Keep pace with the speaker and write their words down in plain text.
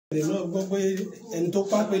náà gbọ́ pé ẹni tó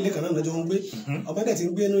pápẹ́ ilé kan náà lọ́jọ́ ń gbé ọ̀bẹ dẹ̀ ti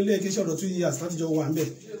ń gbé inú ilé kíṣẹ́ ọ̀dọ̀ 2 years láti jọ wà ń bẹ̀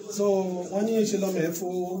so wọ́n ní ṣe lọ́mọ ẹ̀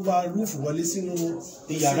fún wá rúùfù wọlé sínú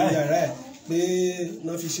yàrá ẹ̀ pé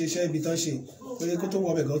náà fi ṣe iṣẹ́ ibi tán ṣe pé kó tó wọ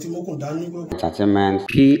ọbẹ̀ gan tí mọ́kùn dání. Entertainment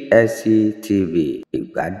PSC TV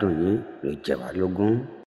ìgbádùn yín ló jẹ wá lógún.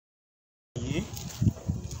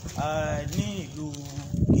 Ní ìlú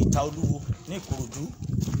Ìta Olúwo ní Ìkòròdú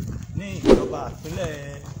ní ìjọba ìpínlẹ̀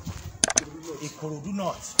Ìkòròdú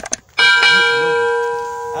North ní ìpínlẹ̀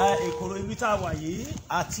Ògùn. Ìkòròdú ibi tá a wà yìí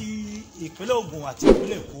àti ìpínlẹ̀ Ògùn àti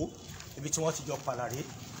ìpínlẹ̀ Èkó ibi tí wọ́n ti jọ pàlàré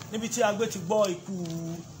níbi tí a gbé ti gbọ́ ikú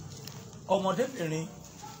ọmọdébìnrin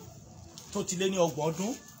tó ti lé ní 30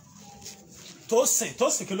 ọdún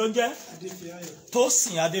Tósìn kí ló ń jẹ́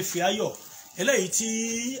Tósìn Adéfíáyọ̀ eléyìí tí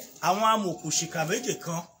àwọn amòòkùnṣìkà méje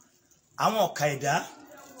kan àwọn ọ̀ka ẹ̀dá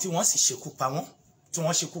tí wọ́n sì ṣekú pa wọ́n tí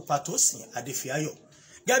wọ́n ṣekú pa Tósìn Adéfíáyọ̀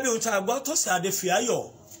gẹ́gẹ́ bí ohun tí a gbọ́ Tósìn Adéfíáyọ̀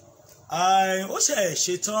ó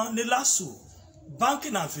ṣetán ní LASU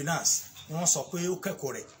Banking and Finance ni wọ́n sọ pé ó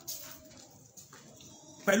kẹ́kọ̀ọ́ rẹ̀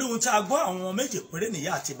pẹ̀lú ohun tí a gbọ́ àwọn méje péré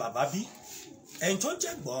nìyá àti bàbá bí ẹ̀yìn tó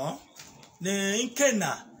jẹ̀gbọ́n ní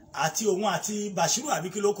Nkena àti òun àti Bashiru àbí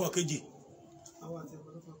kí ló kọ kejì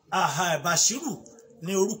Bashiru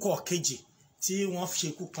ní orúkọ kejì tí wọ́n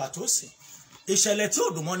ṣekú pa Tósìn ìṣẹ̀lẹ̀ tí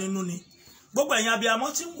ò dùn mọ́ nínú ni gbogbo ẹ̀yin abiyamọ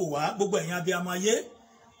tí ń wò wá gbogbo ẹ̀yin abiyamọ ayé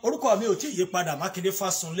orúkọ mi ò tí ì yí padà Mákindé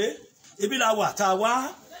Fásúnlé ibi la wà tá a wá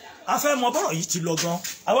a fẹ́ mọ bọ́rọ̀ yìí ti lọ gan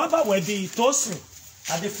àwa báwọn ẹbí Tósìn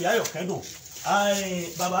Adéfíáyọ̀ kẹ́dùn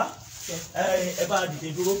bàbá ẹ bá dìde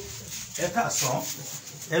dúró ẹ káàsán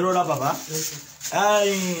ẹ rọra bàbá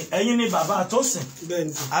ẹ̀yin ni bàbá Tósìn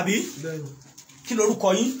àbí kí lorúkọ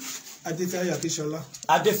yín? Adéfíáyọ̀ Akínṣọlá.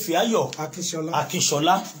 Adéfíáyọ̀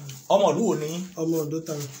Akínṣọlá. Ọmọ ìlú wo ni yín? Ọmọ Ondo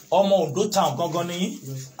Town. Ọmọ Ondo Town gangan ni yín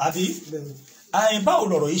àbí? Báwo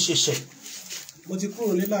lọ̀rọ̀ yìí ṣe ṣẹ̀? Mo ti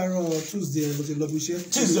kúrò ní láàárọ̀ Tuesday mo ti lọ bí iṣẹ́.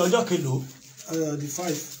 Tuesday ọjọ́ kelo? The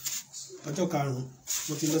 5 ọjọ́ 5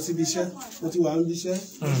 mo ti lọ síbi iṣẹ́ mo ti wà níbi iṣẹ́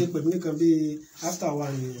mo ti pè mí nìkan bíi after 1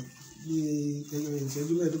 nìyẹn bíi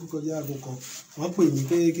ìṣẹ́jú mẹ́ẹ̀ẹ́dógún kọjá aago kan wọ́n pè mí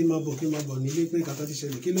pé kí n máa bọ̀ nílé pé kàtà ti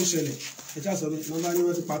ṣẹlẹ̀ kí ló ṣẹlẹ̀ ẹ̀já sọ mi wọ́n bá ní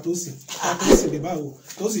wọ́n ti pa Tósìn bí báwo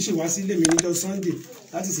Tósìn ṣì wá sílé mi níjọ́ Sunday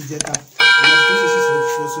láti sì jẹta ìyá Tósìn sì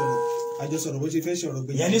sọ̀rọ̀ àjọsọ̀rọ̀ bó ṣe fẹ́ ṣọ̀rọ̀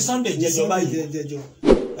gbéyàwó. ìyẹn ní Sunday jẹjọ báyìí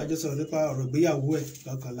àjọsọ̀rọ̀ nípa ọ̀rọ̀ gbéyàwó ẹ̀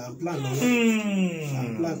lọ́kàn là ń plan lọ́wọ́ là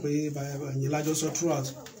ń plan pé ìyẹn lájọsọ throughout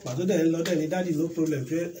pàtó dẹ̀ ń lọ dẹ̀ ní dáàdì no problem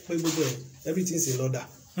pé gbogbo ẹ̀ everything is in order.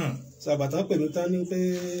 So àbàtàn pè mí tán ní pé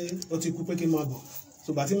ó ti kú pé kí n máa bọ̀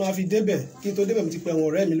so bàtí máa fi débẹ̀ kí n tó débẹ̀ mo ti pe àwọn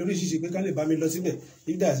ọ̀rẹ́ mi lóríṣiríṣi pé ká lè bá mi lọ síbẹ̀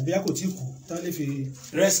if that bí a kò tí kú tán lè fi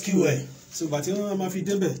rescue ẹ̀ so bàtí wọ́n máa fi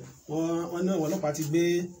débẹ̀ wọ́n náà wọ́n ọlọ́pàá ti gbé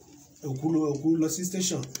òkú lọ sí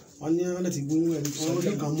station wọ́n ní wọ́n lè ti gbóhùn ẹni wọ́n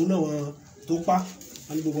lè kàn mú náà wọn tó pa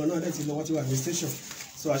wọ́n ní gbogbo náà lè ti lọ wọ́n ti wà ní station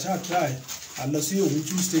so àṣà try a lọ sí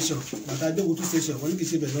Ogijo station bàtà dé Ogijo station wọ́n ní kì í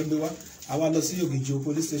ṣe bẹ̀ lọ́gbé wá àwa lọ sí Ogijo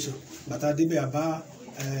police station bàtà débẹ̀ àbá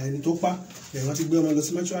ẹni tó pa bẹ́ẹ̀ wọ́n ti gbé ọmọ lọ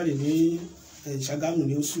sí mọ́ṣúárì ní Ṣàgámù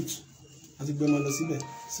ní Osut wọ́n ti gbé ọmọ lọ síbẹ̀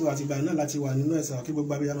so àtìgbà náà láti wà nínú ẹ̀sán kí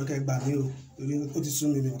gbogbo abiyamọ kẹ́ gbà mí o torí ó ti sún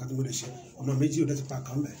mi nǹkan tí mo lè ṣe ọmọ méjì ò dẹ́ ti pa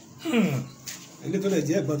kàn bẹ̀. ilé tó lè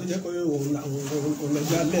jẹ́ ẹ̀gbọ́n tó jẹ́ pé òun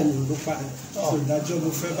ọlọ́jọ́ alẹ́ mi ló pa so ìdájọ́ mo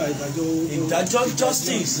fẹ́ bá ìdájọ́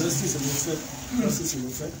justice mo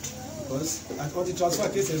fẹ́ because wọ́n ti transfer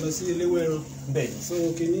case ẹ̀ lọ sí Eléwéran so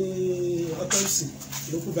kìíní autopsy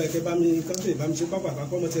ló kú báyìí kẹ́ bá mi kọ́ńtẹ̀ bá mi ṣe pápá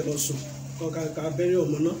àpapọ̀ ọmọ tẹ̀ lọ sùn kọ́ ká bẹ́rẹ̀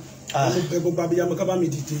ọmọ náà wọ́n bẹ gbogbo abiyamọ ká bá mi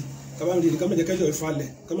dìde ká bá mi jẹ́ kẹ́jọ́ ìfalẹ̀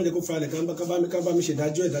ká má jẹ́ kó falẹ̀ ká bá mi ṣe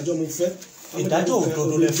ìdájọ́ mo fẹ́ ìdájọ́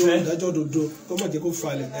òdodo lẹ fẹ́ ìdájọ́ òdodo kó má jẹ́ kó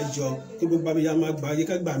falẹ̀ ẹ jọ kí gbogbo abiyamọ gbà yé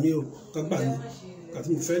ká gbà mí o ká gbà mí kàtí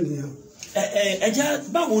mo fẹ́ nìyẹn. ẹ jẹ́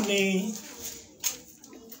báwo ni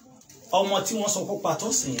ọmọ tí wọ́n sọ kó pa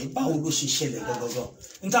Tósìn báwo ló ṣe ṣẹlẹ̀ gbọgbọgbọ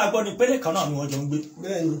níta gbọ́ ni péré kan náà ni wọ́n jọ ń gbé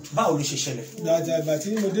bẹ́ẹ̀ni báwo ló ṣe ṣẹlẹ̀. dáadáa ìgbà tí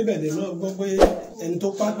mo débẹ̀ lè náà gbọ́ pé ẹni tó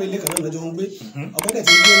pápẹ́ ilé kan náà lọ́jọ́ ń gbé ọ̀pẹ́dẹ̀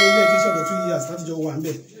tí ń gbé ní ilé kíṣẹ́ ọ̀dọ̀ 2 years láti jọ wà ń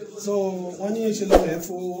bẹ̀ so wọ́n ní ṣe lọ́mọ ẹ̀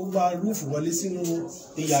fún wá rúùfù wọlé sínú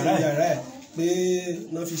yàrá ẹ̀ pé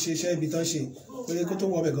náà fi ṣe iṣẹ́ ibi tán ṣe pé kó tó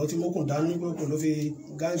wọ ọbẹ̀ gan tí mọ́kùn dání gbogbo ló fi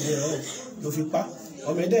gáàjì ẹ̀ ló fi pa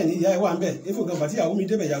ọmọ ẹ̀dẹ̀ ní ìyá ẹ̀ wà ń bẹ̀ ifo gan bàtí ìyàwó mi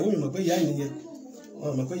débẹ̀ ìyàwó mi mọ̀ pé ìyá ẹ̀ nìyẹn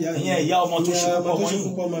ìyẹn ìyá ọmọ tó ṣe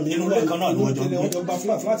púpọ̀ mọ́ inú ilé kan náà ni wọ́n jọ gbé. wọ́n jọ gba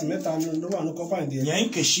fúláàtì mẹ́ta ló wà ní kọ́páǹdì ẹ̀. ìyẹn ń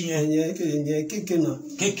kèṣí yẹn. ìyẹn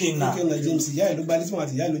kékèna James ìyá ẹ̀ ló gba lísìmọ̀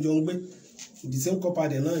àti ìyá ẹ̀ ló jọ ń gbé the same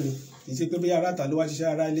kọ́páǹdì náà ni kì í ṣe pé bí ará ta ló wá ṣiṣẹ́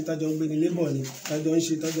ara ilé tájọ ń gbé ní neighbor ni tájọ ń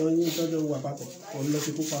ṣe tájọ ń wà papọ̀ òun lọ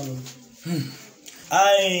ṣe kópa lọ.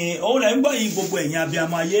 òun lẹ́ ń gbọ́ yìí gbogbo ẹ̀yin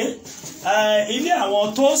abiyamọ ayé ilé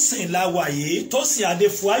àwọn Tósìn la wà yìí Tósìn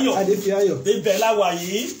Adéfíáyọ̀ ibẹ̀ la wà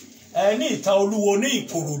yìí ní Ìta Olúwo ní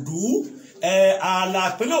Ìkòròdú ààlà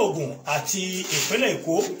ìpínlẹ̀ Ògùn àti ìpínlẹ̀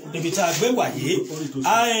Èkó níbi tá a gbé wàyé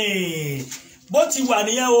bó ti wà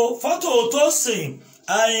nìyẹn o fọ́tò Tósìn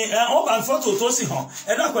wọ́n bá ń fọ́tò Tósìn hàn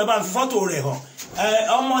ẹ dákun ẹ bá ń fi fọ́tò rẹ̀ hàn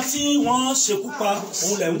ọmọ tí wọ́n ṣekú pa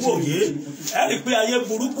òun lẹ̀ ń wò yé ẹ rí i pé ayé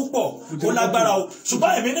burú púpọ̀ ó lágbára o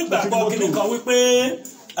ṣùgbọ́n èmi nígbàgbọ́ kinní kan wípé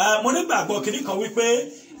mo nígbàgbọ́ kinní kan wípé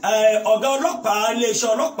ọ̀gá ọlọ́pàá iléeṣẹ́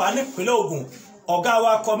ọlọ́pàá nípínlẹ̀ Ògùn ọ̀gá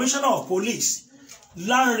wa commissioner of police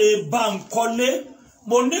Lánrè Bánkọ́lé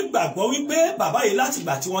mo nígbàgbọ́ wípé bàbá yìí láti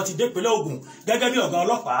ìgbà tí wọ́n ti dé ìpínlẹ̀ Ògùn gẹ́gẹ́ bí ọ̀gá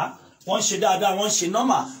ọlọ́pàá wọ́n ń ṣe dáadáa wọ́n ń ṣe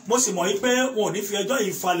nọ́mà mo sì mọ̀ wípé wọn ò ní fi ẹjọ́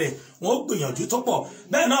yìí falẹ̀ wọn ó gbìyànjú tó pọ̀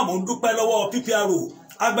bẹ́ẹ̀ náà mo ń dúpẹ́ lọ́wọ́ PPRO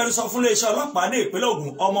agbẹnusọ fún iléeṣẹ́ ọlọ́pàá ní ìpínlẹ̀ Ògùn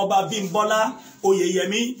ọmọọba Bímbọ́lá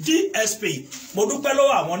Oyèyẹmí DSP mo dúpẹ́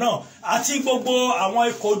lọ́wọ́ àwọn náà àti gbogbo àwọn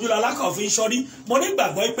ikọ̀ ojúlọ alákọ̀ọ́fin sọ́rí mo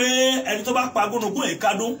nígbàgbọ́ pé ẹni tó bá pa gúnugún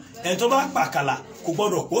èkádún ẹni tó bá pàkàlà kò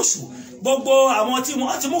gbọdọ̀ pósù gbogbo àwọn tí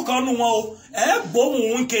wọ́n ti mú kan nù wọn o ẹ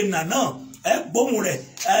gbóhùn nkènà náà ẹ gbóhùn rẹ̀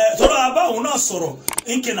tọ́lá abáhùn náà sọ̀rọ̀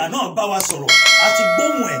nkènà náà bá wa sọ̀rọ̀ àti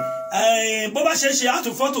gbóhùn ẹ̀ bó bá ṣe ṣe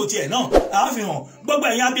àtún fọ́tò tiẹ̀ náà àfihàn gbogbo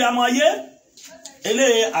ẹ̀yin abiyamọ ayé ilé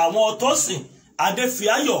àwọn Tósìn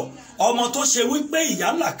Adéfìáyọ̀ ọmọ tó ṣe wípé ìyá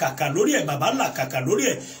làkàkà lórí ẹ̀ bàbá làkàkà lórí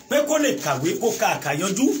ẹ̀ pé kó lè kàwé kó ka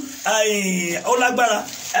àkàyanjú ó lágbára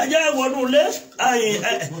ẹ jẹ́ wọnú ilé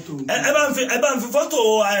ẹ bá ń fi fọ́tò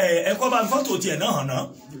ẹ̀kọ́ bá ń fọ́tò tiẹ̀ náà hàn náà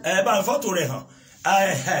ẹ bá ń fọ́tò rẹ̀ hàn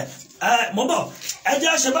mo bọ̀ ẹ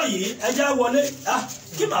jẹ́ àṣẹ báyìí ẹ jẹ́ wọlé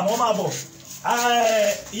kí màmá máa bọ̀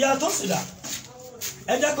ìyá Tósìn là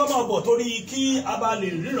ẹ jẹ́ kó máa bọ̀ torí kí a bá lè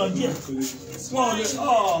ríran díẹ̀ wọn ò lè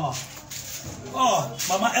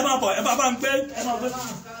màmá ẹ máa bọ̀ ẹ bá ń gbé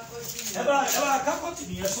ẹ bá kákọ́tì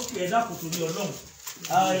nìyẹn sókè ẹ dákun torí Ọlọ́run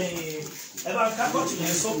ẹ bá kákọ́tì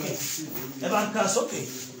nìyẹn sókè ẹ bá ń ká sókè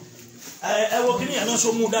ẹ wo kí nìyẹn náà ṣó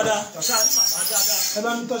mú dáadáa ṣáà ní màmá dáadáa. ẹ bá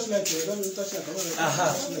mi tọ́sí lẹ́tọ̀ ẹ bá mi tọ́sí lẹ́tọ̀.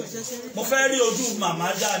 mo fẹ́ rí ojú màmá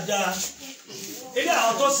dáadáa ilé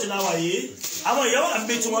àwọn Tósìn la wà yìí àwọn ìyàwó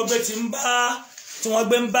àgbẹ̀ tí wọ́n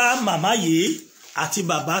gbé ń bá màmá yìí àti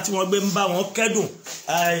bàbá tí wọ́n gbé ń bá wọn kẹ́dùn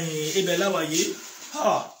ibẹ̀ láwa yìí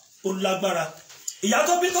ó lágbára ìyá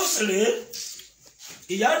tó bí Tósìn rèé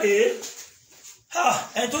ìyá rèé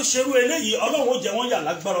ẹni tó ṣerú eléyìí Ọlọ́run ó jẹ wọ́n yà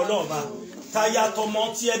lágbára Ọlọ́run bá táyà tọmọ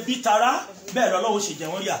tí ẹ bí tara bẹ́ẹ̀ lọ́lọ́run ṣe jẹ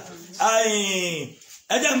wọ́n yà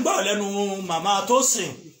ẹ jẹ́ ń gbọ́rọ̀ lẹ́nu màmá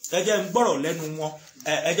Tósìn ẹ jẹ́ ń gbọ́rọ̀ lẹ́nu wọn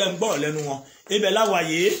ẹ jẹ́ ń gbọ́rọ̀ lẹ́nu wọn ibẹ̀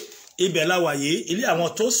láwa yìí ilé àwọn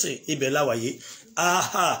Tósìn ibẹ̀ láwa yìí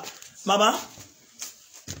màmá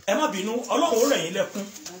ẹ má bínú Ọlọ́run ó rẹ̀ yín lẹ́kún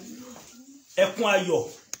ẹkún ayọ̀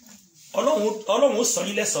Ọlọ́run ó san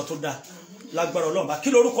yín lẹ́san tó dáa lágbára Ọlọ́run bá kí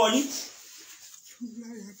lorúkọ yín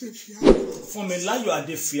Fúnmiláyọ̀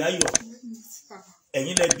Adéfìáyọ̀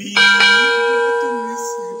ẹ̀yin lẹ bí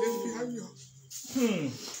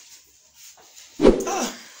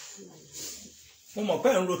mo mọ̀ pé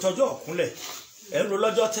ẹ̀ ń ro tọjọ́ ọ̀kúnlẹ̀ ẹ̀ ń ro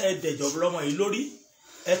lọ́jọ́ tẹ́ ẹ dẹ̀jọ̀ lọ́mọ yìí lórí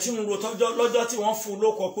ẹ ti ń ro tọjọ́ lọ́jọ́ tí wọ́n fún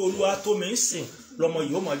lóko pé Olúwa tó mi ń sìn lọ́mọ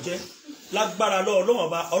yìí ó mọ̀ jẹ́ lágbára Ọlọ́run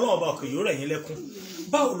ọba òkè yóò rẹ̀ yín lẹ́kún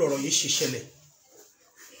báwo lọ̀rọ̀ yìí ṣe ṣẹlẹ̀.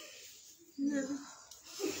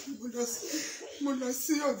 mo lọ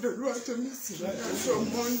sí ọ̀dọ̀ Olúwa tó mi sìn lọ́jọ́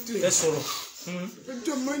Monday. ẹ sọ̀rọ̀.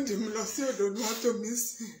 ọjọ́ Monday mo lọ sí ọ̀dọ̀ Olúwa tó mi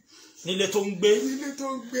sìn. nílé tó ń gbé. nílé tó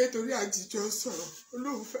ń gbé torí àjíjọ sọ̀rọ̀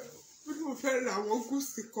Olóhùn fẹ́ ra àwọn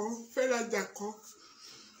gúúsì kan fẹ́ rajà kan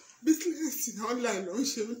bísíǹsì online ló ń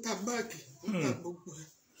ṣe ń ta báàgì ń ta gbogbo ẹ̀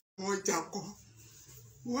àwọn ọjà kan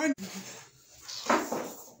wọ́n ní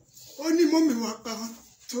ó ní mọ́mì wa kan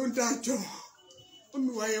tó ń dájọ́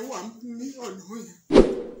mọ́mì wa yẹn wà ní ọ̀nà yẹn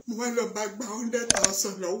mo wá lọ bá gba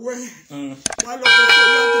 100,000 lọ́wọ́ ẹ̀ wá lọ kó fún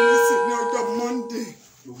láti mi sí ní ọjọ́ Monday.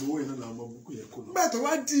 gbogbo owó yẹn náà làwọn ọmọ búkú yẹn kó lọ. nígbà tó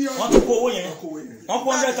wá di ọjọ́ wọ́n tún kó owó yẹn wọ́n kó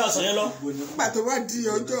 100,000 yẹn lọ. nígbà tó wá di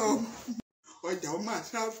ọjọ́ ọjà ó máa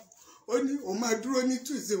travel ó ní òun máa dúró ní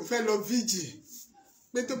Tuesday òun fẹ́ lọ vigil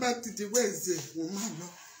pé tó bá ti di Wednesday òun máa lọ.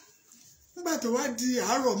 nígbà tó wá di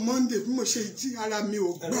àárọ̀ Monday bí mo ṣe jí ara mi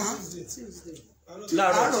ò gbà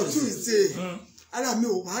àárọ̀ Tuesday ara mi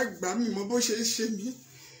ò wá gbà mí mọ bó ṣe ń ṣe mí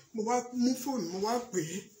mo wá mú fóònù mo wá pè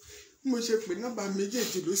é bí mo ṣe pè nọ́mbà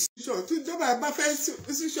méjèèjì ló ṣíṣọ tí nọ́mbà bá fẹ́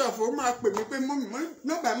ṣíṣọ fún ó máa pè mí pé mọ́mì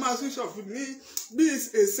nọ́mbà máa ṣíṣọ fún ní bí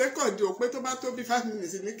a second ò pé tó bá tó bí 5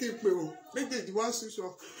 minutes ní kí n pè ó méjèèjì wá ṣíṣọ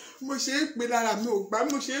mo ṣe é pè lára mi ò gbà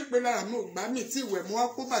mo ṣe é pè lára mi ò gbà mí tí ìwẹ̀ mo wá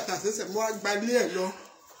kó bàtà sẹ́sẹ̀ mo wá gbalé ẹ̀ lọ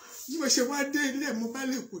bí mo ṣe wá dé ilé mo bá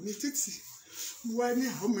lè kù ní títì mo wá ní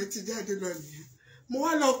àwọn ọmọ ti jáde lọ nìyẹn mo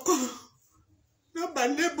wá lọ kọ́ nọ́mbà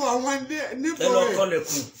níbọ̀ àwọn níbọ̀ rẹ̀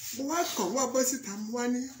mo wá kàn wá bọ́ síta mo wá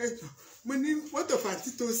ní ẹ̀jọ̀ mo ní mọ́tò fàtí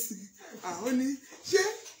tó sí àwọn ní ṣé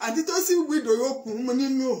àti tó sí wíìdò yóò kún mo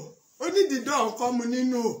nínú o ó ní dídọ́ nǹkan mo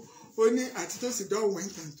nínú o ó ní àti tó sì dán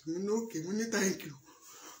went and mo ní òkè mo ní thank you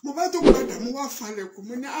mo bá tó padà mo wá falẹ̀kùn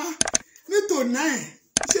mo ní nítòun náà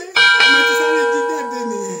ṣé mo ti sáré jí jáde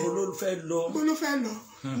nìyẹn bó ló fẹ́ lọ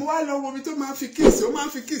mo wá lọ wo ibi tó máa fi kíìsì ó máa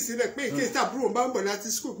fi kíìsì rẹ̀ pé kíìsì àbúrò bá ń bọ̀ láti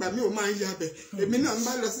skul gbà mí ò máa ń yabẹ̀ èmi náà ń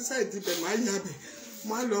bá lọ sí sáìdì ibẹ̀ máa ń yabẹ̀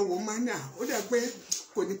mo á lọ wò ó máa ní ó dà pé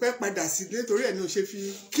kò ní pẹ́ padà sí nítorí ẹ̀ ní o ṣe fi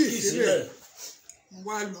kíìsì rẹ̀ mo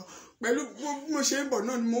wá lọ pẹ̀lú mo ṣe ń bọ̀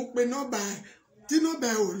náà ni mo ń pe nọ́mbà ẹ̀ tí nọ́mbà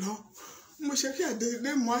ẹ̀ ò lọ mo ṣe kí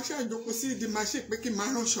àdéhùn mo á ṣàjókòó sí ìdí machine pé kí n máa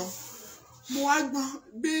ránṣọ mo wá gbọ́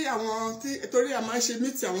bí àwọn tí torí a máa ṣe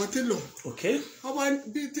mítì àwọn tí lọ ọwọ́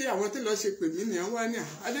bí tí àwọn tí lọ ṣe pè mí nìyẹn wá ní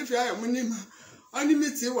adéfìáyọ̀ mo ní wọ́n ní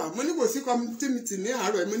mítì wà mo ní kò sí kọ́mítì mítì ní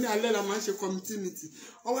àárọ̀ mo ní alẹ́ la máa ṣe kọ́mítì mítì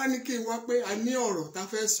wọ́n wá ní kí n wá pé a ní ọ̀rọ̀ tá a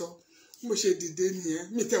fẹ́ sọ mo ṣe dìde nìyẹn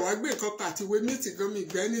mi tẹ̀ wá gbé nǹkan kan àti ìwé mítì gan mi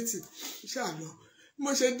gbẹ́ nítì ṣàlọ́ mo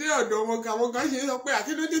ṣe dé ọ̀dọ̀ wọn gan àwọn gan ṣe sọ pé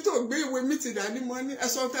àkíndódé tó gbé ìwé mítì dání mo ní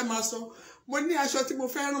ẹ̀sọ́ tẹ́ máa sọ mo ní aṣọ tí mo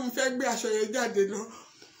fẹ́ rán mo fẹ́ gbé aṣọ yẹn jáde lọ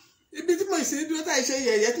ibi tí mo ṣe dúró tá ìṣe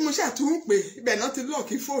yẹ̀yẹ́ tí mo ṣàtún pè ibẹ̀ náà ti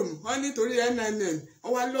lọ́ọ̀kì fóònù wọ́n nítorí NNN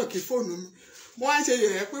wọ́n wá lọ́ọ̀kì fóònù mi mo wá ń ṣe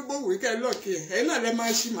yẹ̀yẹ́ pé bówùí kẹ́ lọ́ọ̀kì ẹ̀ ẹ̀yin náà lẹ́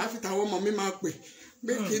máa ṣí màá fi tàwọn ọmọ mi máa pè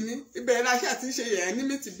gbé kínní ibẹ̀ la ṣe àti ṣe yẹ̀yẹ́ ní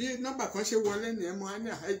mìtì bí nọ́mbà kan ṣe wọlé nìyẹn mo wá ní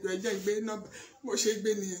ẹjọ́ ẹjẹ́ gbé nọ́mbà mo ṣe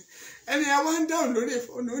gbé nìyẹn ẹni ẹ wá ń dáhùn lórí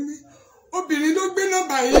fóònù ó ní obìnrin ló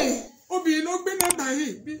gbé nọ́mbà yìí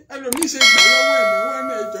bí ẹlòmíì ṣe gbà lọ́wọ́ ẹ̀ ní wọ́n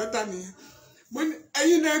ní ẹjọ́ ta nìyẹn mo ní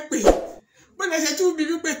ẹ̀yin náà pè mo lè ṣe tún bí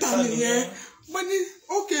wípé ta nìyẹn mo ní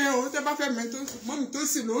ókè o tẹ bá fẹ́ mọ́mì tó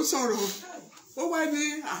sì ló ń sọ̀rọ̀ ó wá ní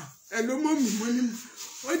ẹ̀ ló mọ́mì mo ní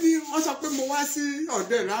ó ní wọ́n sọ pé mo wá sí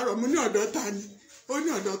ọ̀dọ̀ ẹ̀ láàárọ̀ mo ní ọ̀dọ̀ ta ni ó ní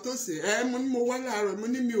ọ̀dọ̀ tó sì mo ní mo wá láàárọ̀ mo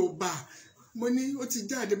ní mi ò bà mo ní ó ti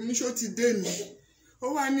jáde mo ní ṣó ti dé ni ó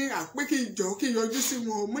wá ní àpé kí n jọ kí n yọjú sí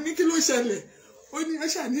wọn mo ní kí ló ṣẹlẹ̀ ó ní ó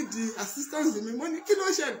ṣànídìí assistance mi mo ní kí ló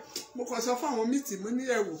ṣẹlẹ̀ mo kàn sọ fún àwọn mítì mo ní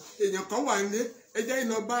ẹ̀wò èèyàn kan wà nílé ẹjẹ́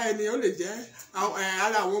iná bá ẹni ó lè jẹ́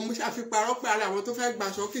ara àwọn mo ṣàfiparọ́ pé ara àwọn tó fẹ́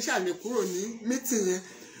gbaṣọ kí ṣàlè kúrò ní mítì yẹn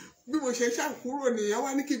bí mo ṣe ṣàkúrò nìyẹn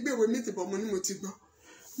wá ní kí gbéwèé mítì bọ̀ mo ní mo ti gbọ́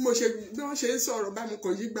bí wọ́n ṣe ń sọ̀rọ̀ bá mo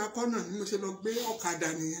kàn yí gba kọ́nà ni mo ṣe lọ gbé ọ̀kadà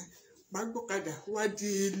nìyẹn bá gbọ́kadà wá di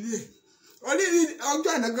ilé ẹ̀ orí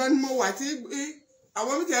ọjọ́ àná gan ni mo wà tí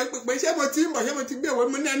àwọn mítì yẹn pé ṣé mo ti ń bọ̀ ṣé mo ti gbéwèé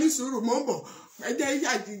mo ní ẹni sùúrù mo ń bọ̀ ẹjẹ́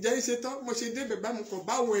àjìjẹ́ ṣe tán mo ṣe débẹ̀ bá mo kàn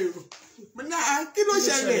báwọn èrò mo ní kí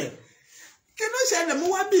ló ṣẹlẹ̀ mo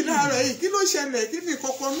wá bí láàárọ̀ yìí kí ló ṣẹlẹ̀ kí ni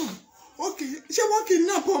kọ́kọ́ náà ṣé wọ́n kì í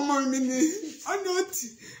nà bọ́ ọmọ mi ni ó ní òtì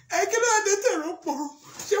kí ló dé tèrò pọ̀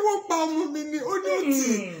ṣé wọ́n pa ọmọ mi ni ó ní òtì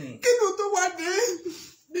kí ni tó wá dé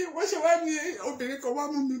bí wọ́n ṣe wá ní obìnrin kan wá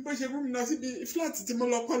mú mi bó ṣe mú mi lọ síbi fúláàtì tí mo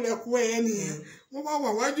lọ kọ́ lẹ́kọ̀ọ́ ẹ̀ nìyẹn wọ́n wá wà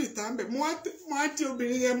wájú ìta ń bẹ̀ mo wá tí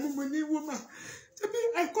obìnrin yẹn mú mi ní wúmà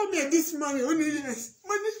I come here this morning only yes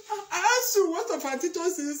money I asked you what of her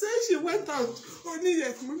teachers she say she went out only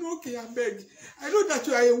yes money okay abeg I know that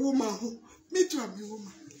you are a woman me too am a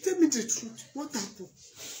woman tell me the truth what happen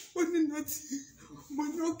only nothing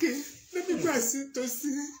money okay let me go and see to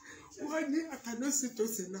see money I cannot see to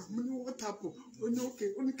see now money what happen only okay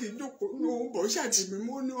only kì í jókòó no bọ̀ ṣáàtì mi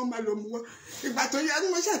mo ní wọ́n máa lọ mú wá ìgbà tó yá ni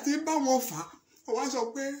mo ṣáàtì bá wọn fà á wọ́n sọ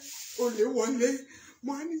pé olè wọlé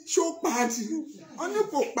mo ní ṣó pa á ni wọ́n ní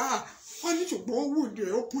kò pa á wọ́n ní ṣùgbọ́n ó wù dé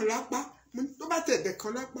ó pọn lápá tó bá tẹ̀dẹ̀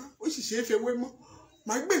kan lápá ó sì ṣe é fewé mọ́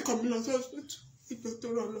màá gbé nǹkan mi lọ sọ́ọ̀tù ìjọ tó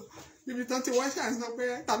rọ lọ ibi tán ti wá ṣàǹsán pé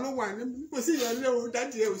ta ló wà ní kò sí ìyọlé o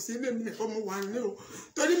dáàdì ẹ ò sí ilé mi nìkan mo wà nílé o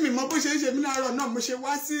torí mi mọ bó ṣe ń ṣe mí láàárọ̀ náà mo ṣe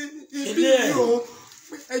wá sí ibi yìí o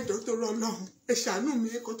ẹjọ tó rọ lọhùn ẹ ṣàánú mi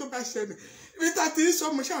kó tó bá ṣẹlẹ̀ ibi tá ti ń sọ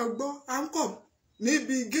mo ṣàgbọ́ àǹkọ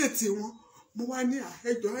níbi géètì wọn mo wá ní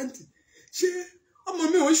ẹjọ àǹtí ṣé ọmọ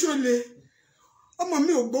mi ò ń ṣọlẹ ọmọ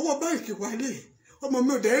mi ò gbowó báǹkì wálé ọmọ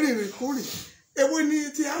mi ò dẹ́ rìnrìn kúrìn èwo ni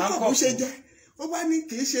ti àǹkọ bó ṣe jẹ́ ó wá ní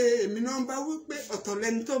kì í ṣe èmi náà ń bá wí pé ọ̀tọ̀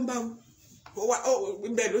lẹni tó ń bá wí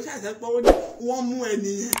ibẹ̀ ló ṣàṣẹ́pọ̀ ó ní wọ́n mú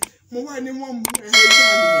ẹni yẹn mo wá ní wọ́n mú ẹ̀ẹ́dá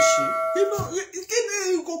mi ṣe kí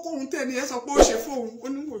ni kókó ohun tẹ́ni ẹ sọ pé ó ṣe fóun ó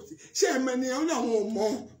ní wò sí ṣé ẹ̀mẹ́ni ẹ̀ ó ní àwọn ò mọ̀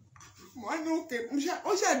wọ́n ní òkè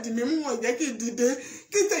ó ṣàdì mí mú wọn jẹ́ kí n dìde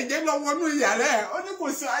kí n tẹ̀jẹ́ lọ wọnú yàrá ẹ̀ ó ní kò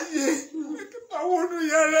sí ààyè kí n lọ wọnú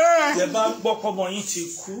yàrá ẹ̀. ìjẹ́ bá gbọ́ pọ́mọ yín ti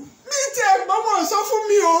kú. bí tí ẹ̀gbọ́n mọ̀ sọ fún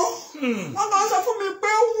mi o wọ́n máa sọ fún mi pé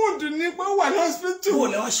ó wùdù ni pé ó wà ní hospital. bó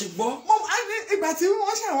lẹ wá ṣe gbọ́. ìgbà tí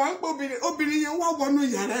wọ́n ṣàwọn ń pè obìnrin yẹn wá wọnú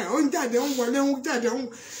yàrá ẹ̀ ó ń jáde ń wọlé ń jáde ń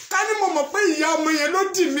ká ní mo mọ̀ pé ìyá ọmọ yẹn ló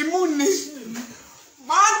dì mí mú ni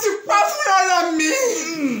màá ti pa fúnra mi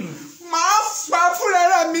màá pa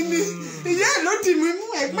fúnra mi ni ìyá ẹ̀ ló dì mí mú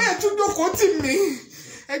ẹ̀gbẹ́ ẹ̀ tún jókòó tì mí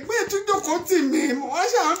ẹ̀gbẹ́ ẹ̀ tún jókòó tì mí wọ́n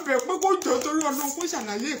ṣàn bẹ̀ pé kó jọ torí Ọlọ́run kó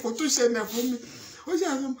ṣàlàyé èkó tó ṣẹlẹ̀ fún mi ó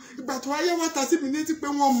ṣàn ìgbà tó wáyé wá ta sí mi létí pé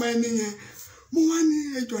wọ́n mọ ẹni yẹn mo wá ní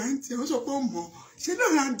ẹjọ́ àǹtí ó sọ pé ó mọ̀ ṣé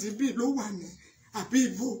lọ́la dìbì ló wà ní àbí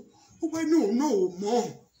ibo ó wá ní òun náà ò mọ̀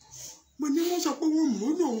mo ní wọ́n sọ pé wọ́n mọ̀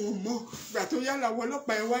ó náà wọn mọ̀ gbà tó yálà wọ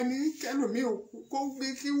ọlọ́pàá ẹ wá ní kẹlòmíì kó gbé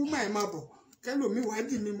kí wúmà ẹ máa bọ̀ kẹlòmíì wá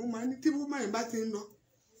dì mí mo máa ní kí wúmà ẹ bá ti ń lọ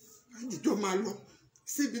àjìjọ máa lọ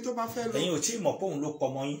síbi tó bá fẹ́ lọ. ẹ̀yin ò tí ì mọ̀ pé òun ló pọ̀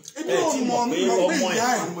mọ́ yín. èmi ò mọ̀ pé ìyá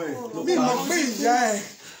ẹ̀ mi mọ̀ pé ìyá ẹ̀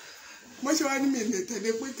mo ṣe wá ní mi lè tẹ̀lé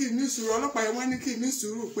pé kí n ní sùúrù ọlọ́pàá yẹn wá ní kí n ní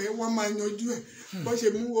sùúrù pé wọ́n máa yanjú ẹ̀ bó ṣe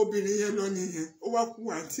mú obìnrin yẹn lọ nìyẹn ó wá kú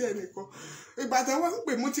àǹtí ẹ̀ nìkan ìgbà tí wọ́n ń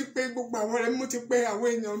pè mo ti pe gbogbo àwọn ọ̀rẹ́ mo ti pe àwọn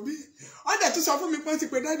èèyàn bí ọ̀dẹ̀ tó sọ fún mi pé ti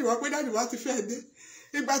pe dáàdì wá ti fẹ́ dé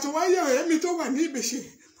ìgbà tó wáyé ọ̀rẹ́ mi tó wà ní ìbèṣe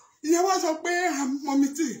ìyẹn wá sọ pé àmọ́ mi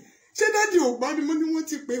tì ṣé dáàdì ò gbọ́ ni mo ní wọ́n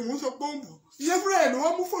ti pè wọ́n sọ pé ó ń bọ̀ ìyẹn fúnra ẹ̀ ló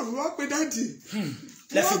wọ́n mú fóònù wá pé dáàdì.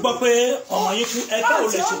 lẹ fi gbọ́ pé ọmọ yín kú ẹ báwo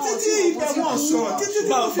lè ṣe títí ìgbà wọn sọ títí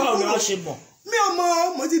báwo ni wọ́n ṣe mọ̀. mi ò mọ̀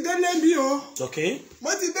mo ti délé bí o okay. mo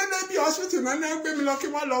ti délé bí hospital náà náà gbé mi lọ kí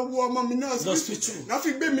wọ́n lọ wo ọmọ mi ní hospital náà fi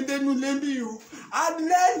gbé mi dénú lé bí o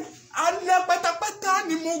alẹ́ pátápátá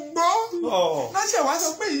ni mo gbọ́ náà ṣe wá sọ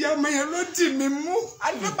pé ìyá ọmọ yẹn ló dì mí mú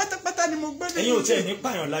alẹ́ pátápátá ni mo gbọ́. ẹ̀yin ò tiẹ̀ ní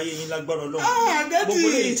pààyàn láyé yín lágbára Ọlọ́run gbogbo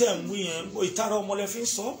lẹ́yìn tẹ̀ ń wí yẹn ìtara ọmọ lẹ fi ń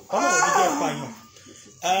sọ Ọlọ́run ní jẹ́ pààyàn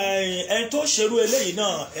ẹni tó ṣerú eléyìí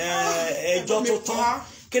náà ẹjọ́ tó tán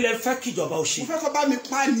kí lẹ fẹ́ kíjọba ò ṣe. mo fẹ́ kó bá mi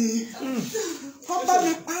pa ni kó bá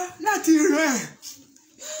mi pa láti rẹ̀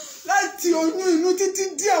láti oyún inú títí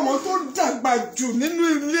dí àwọn tó dàgbà jù nínú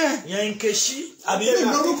ilé ẹ̀. yẹn ń keṣí àbí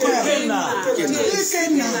kéènà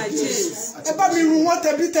ẹ bá mi run wọn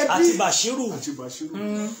tẹbítẹbí. àti Bàṣírù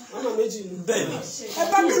bẹ́ẹ̀ ni. ẹ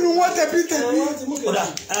bá mi run wọn tẹbítẹbí. kódà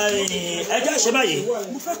ẹ jẹ́ àṣẹ báyìí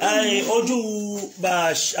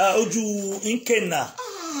ojú Nkenna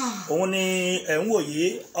òun ni ẹ̀ ń wòye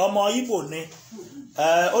ọmọ Ìgbò ni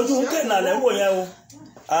ojú Nkenna lẹ̀ ń wò yẹn o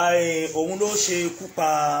òun ló ṣe ikú pa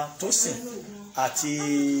Tósìn àti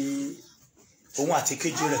òun àti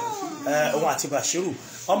kejì rẹ̀ òun àti Bàṣírù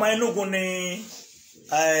ọmọ Enugu ni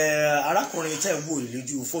arákùnrin tẹ̀ ń wò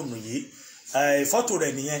ìlójú fóònù yìí fọ́tò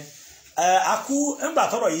rẹ̀ nìyẹn akú ńgbà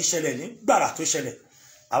tọ́rọ̀ yìí ṣẹlẹ̀ ní gbàrà tó ṣẹlẹ̀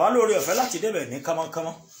àwa lórí ọ̀fẹ́ láti débẹ̀ ní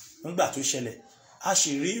kánmọ́kánmọ́ ńgbà tó ṣẹlẹ̀ a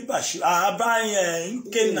sì rí Bàṣírù àbá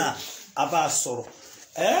Nkenna àbá sọ̀rọ̀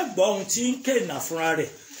gbọ́ ohun tí Nkenna fúnra rẹ̀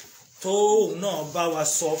tó òun náà bá wa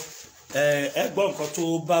sọ gbọ́ nǹkan tó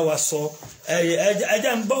bá wa sọ ẹ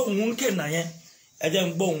jẹ́ ń gbọ́ òun Nkenna yẹn ẹ jẹ́ ń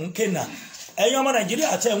gbọ́ òun Nkenna ẹ̀yin ọmọ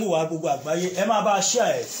Nàìjíríà tẹ̀ ń wò wá gbogbo àgbáyé ẹ máa bá a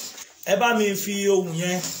share ẹ bá mi fi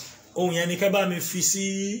ohun yẹn ni kẹ́ bá mi fi sí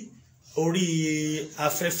orí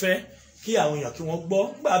afẹ́fẹ́ kí àwọn èèyàn kí wọ́n gbọ́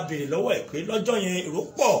gbà béèrè lọ́wọ́ ẹ̀ pé lọ́jọ́ yẹn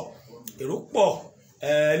èrò pọ̀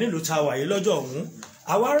nílùú tá a wà yìí lọ́jọ́ ọ̀hún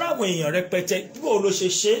àwa ará àwọn èèyàn rẹpẹtẹ bó ló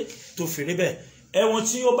ṣe tó fi rí bẹ́ẹ̀ ẹ̀wọ̀n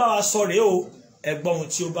tí ó bá wa sọ rèé o ẹ̀gbọ́n ohun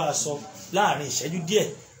tí ó bá wa sọ láàrin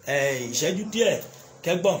ìṣẹ́jú díẹ̀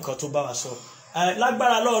kẹ́gbọ́n nǹkan tó bá wa sọ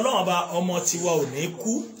lágbára lọ́wọ́ bá ọmọ tiwa ò ní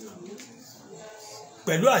kú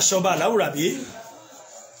pẹ̀lú àṣẹ ọba aláwùrábí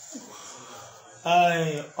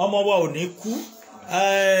ọmọ wa ò ní kú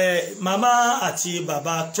màmá àti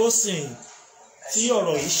bàbá Tósìn tí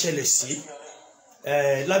ọ̀rọ̀ yìí ṣẹlẹ̀ sí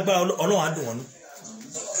lágbára Ọlọ́run á dùn wọ́n nú.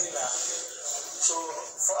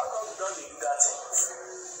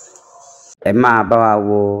 ẹ máa bá wa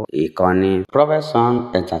wo ìkànnì Profession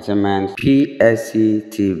Entertainment PSC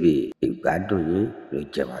TV ìgbádùn yín ló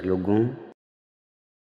jẹ wá lógún.